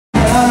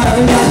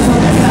we got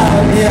some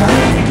talent here.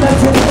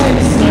 Let's hit the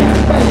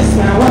bass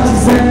man, what you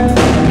say?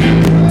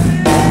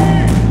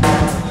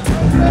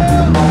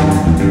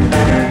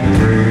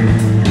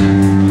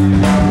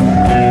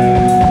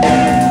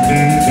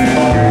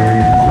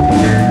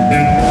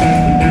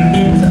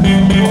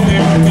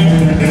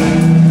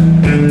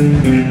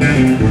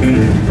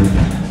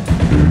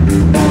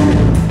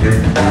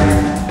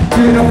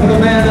 Give it up for the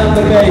man on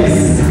the bass,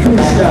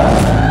 Kusha.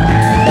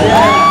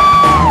 Yeah.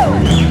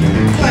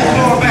 Let's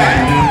go back,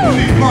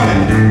 keep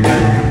running.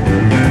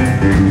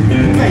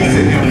 Face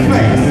in your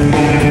face.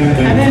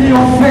 And in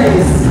your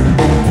face,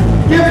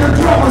 give the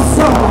drum a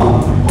song.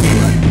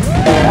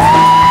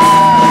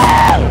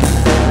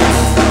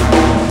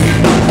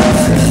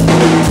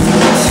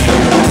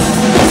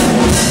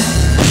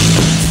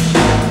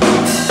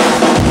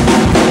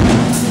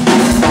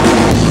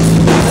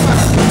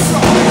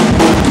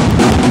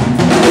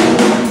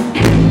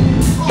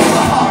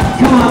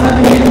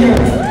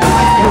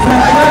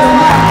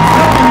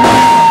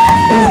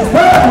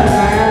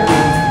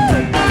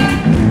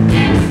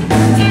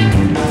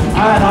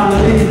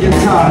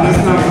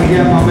 Let's not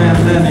forget my man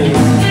Lenny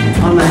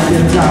on that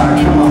guitar.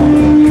 Come on.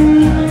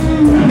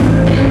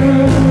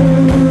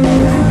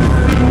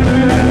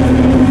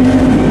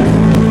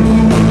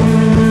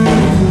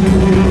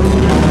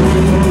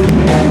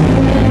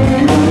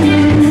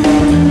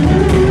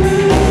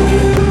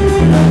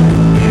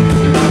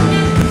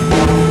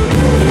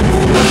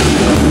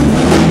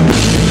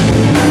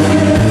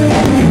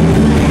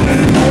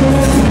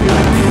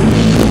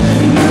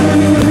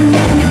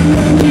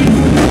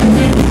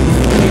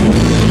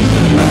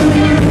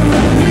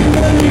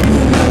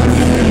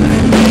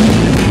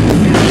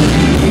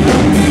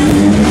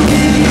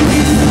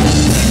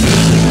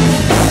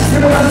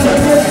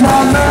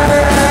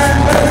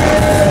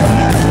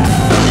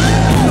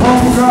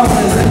 Homegrown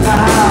is in the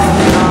house,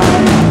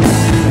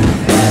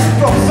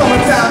 From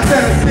summertime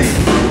Tennessee.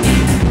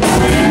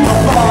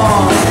 Come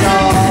on,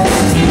 y'all.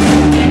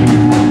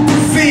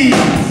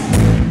 Seeds,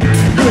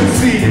 good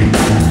seeds,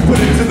 put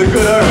into the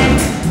good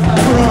earth.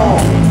 Grown,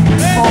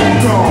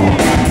 homegrown.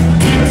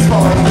 As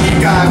far as the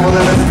sky will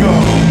let us go.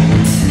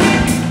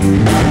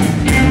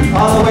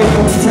 all the way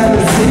from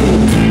Tennessee.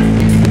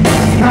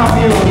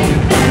 Commune.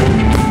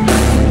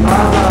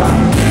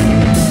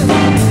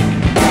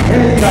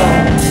 Here you go.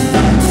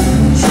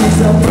 She's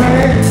a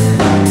break.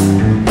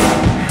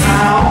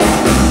 How?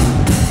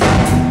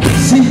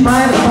 She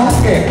might have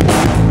okay.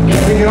 We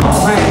can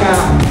all hang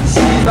out.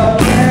 She's a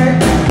break.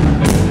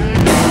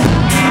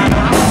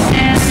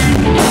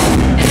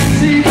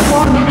 She's the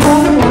one on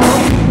the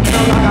world.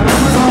 Like a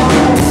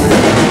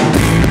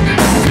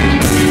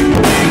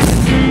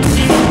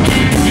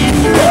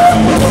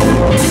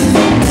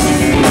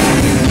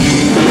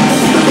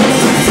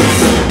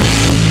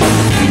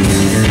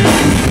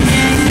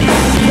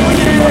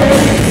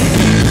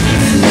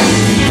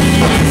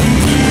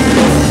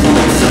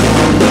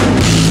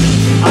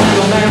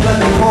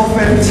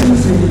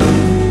Fantuzzi.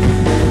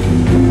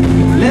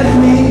 Let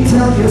me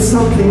tell you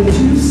something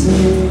juicy.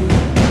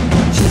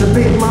 She's a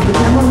big mama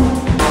jamma.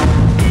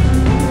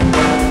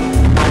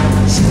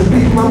 She's a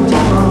big mama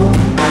jamma.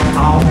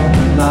 Oh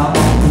no.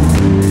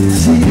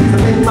 She's a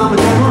big mama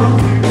jamma.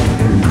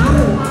 Oh.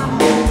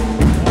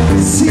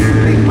 She's a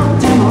big mama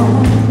jamma.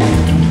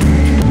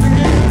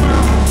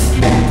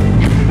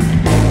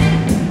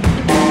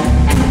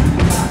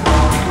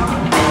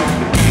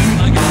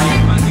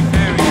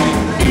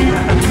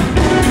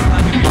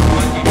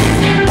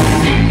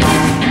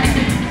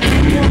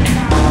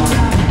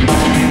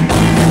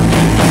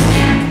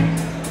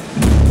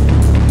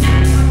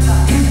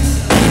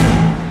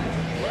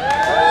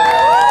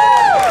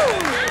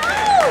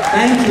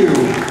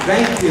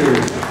 Thank you.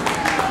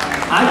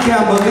 I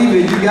can't believe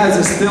it. You guys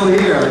are still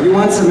here. You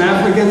want some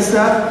African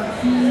stuff?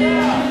 Oh,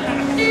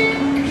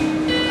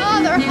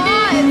 they're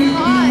hot. It's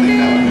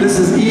hot. This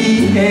is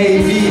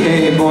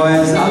EAVA,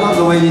 boys. I love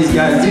the way these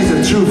guys, these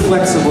are true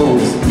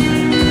flexibles.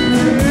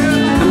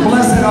 And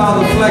blessed are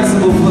the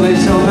flexible, for they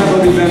shall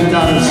never be bent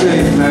out of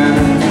shape,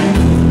 man.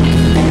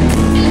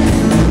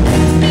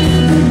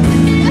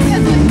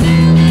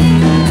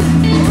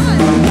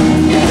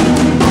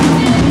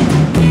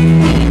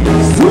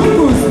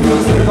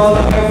 All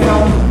the way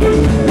from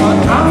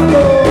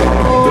Congo.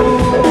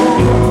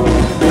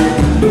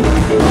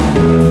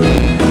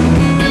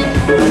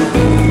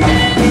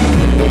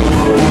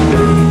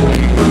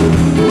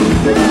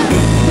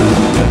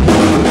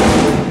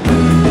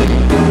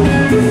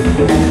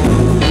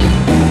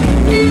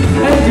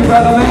 Thank you,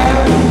 brother man.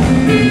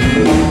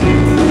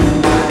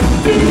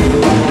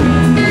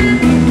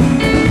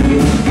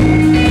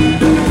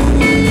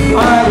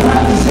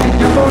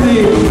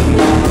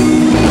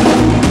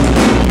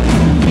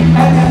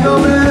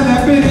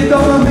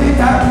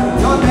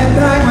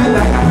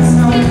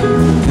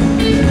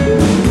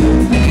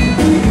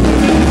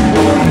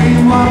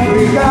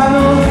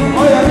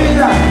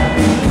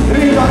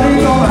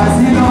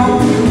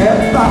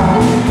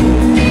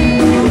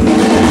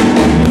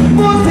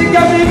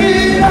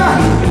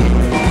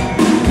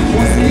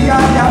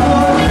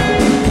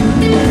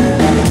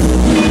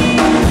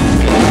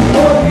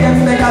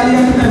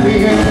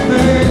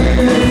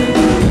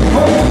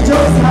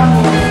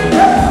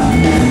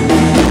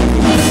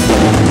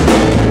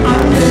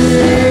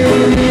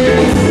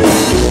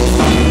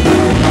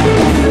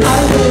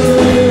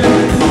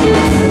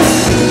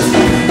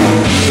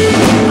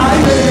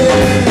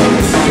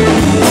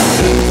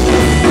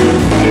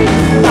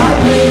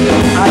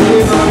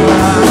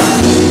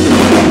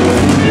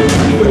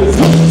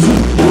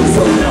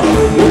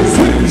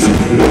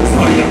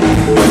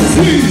 It's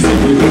easy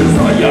as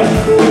I am.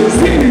 It's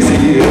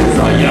easy as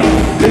I am.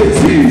 It's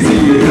easy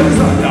as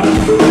I am.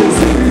 It's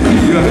easy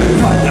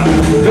as I am.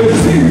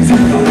 It's easy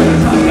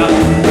as I am.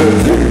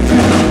 It's easy.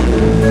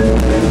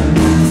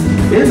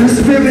 In the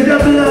spirit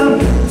of love,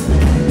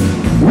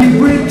 we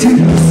bring to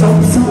you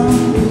some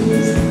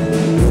songs.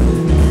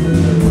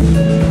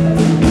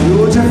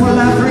 Beautiful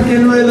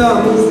African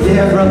rhythms,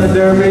 yeah, Brother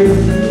Derby,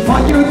 for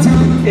you to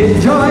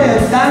enjoy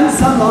and dance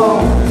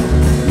along.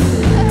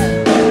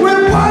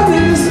 We're one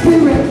in the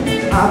spirit,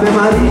 Ave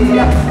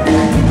Maria.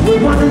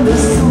 We're one in the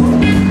soul.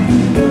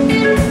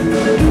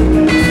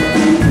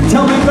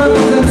 Tell me,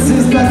 brothers and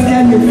sisters,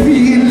 can you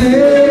feel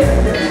it?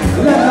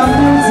 Let the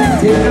music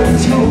take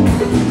control.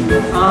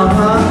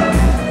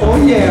 Oh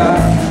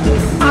yeah.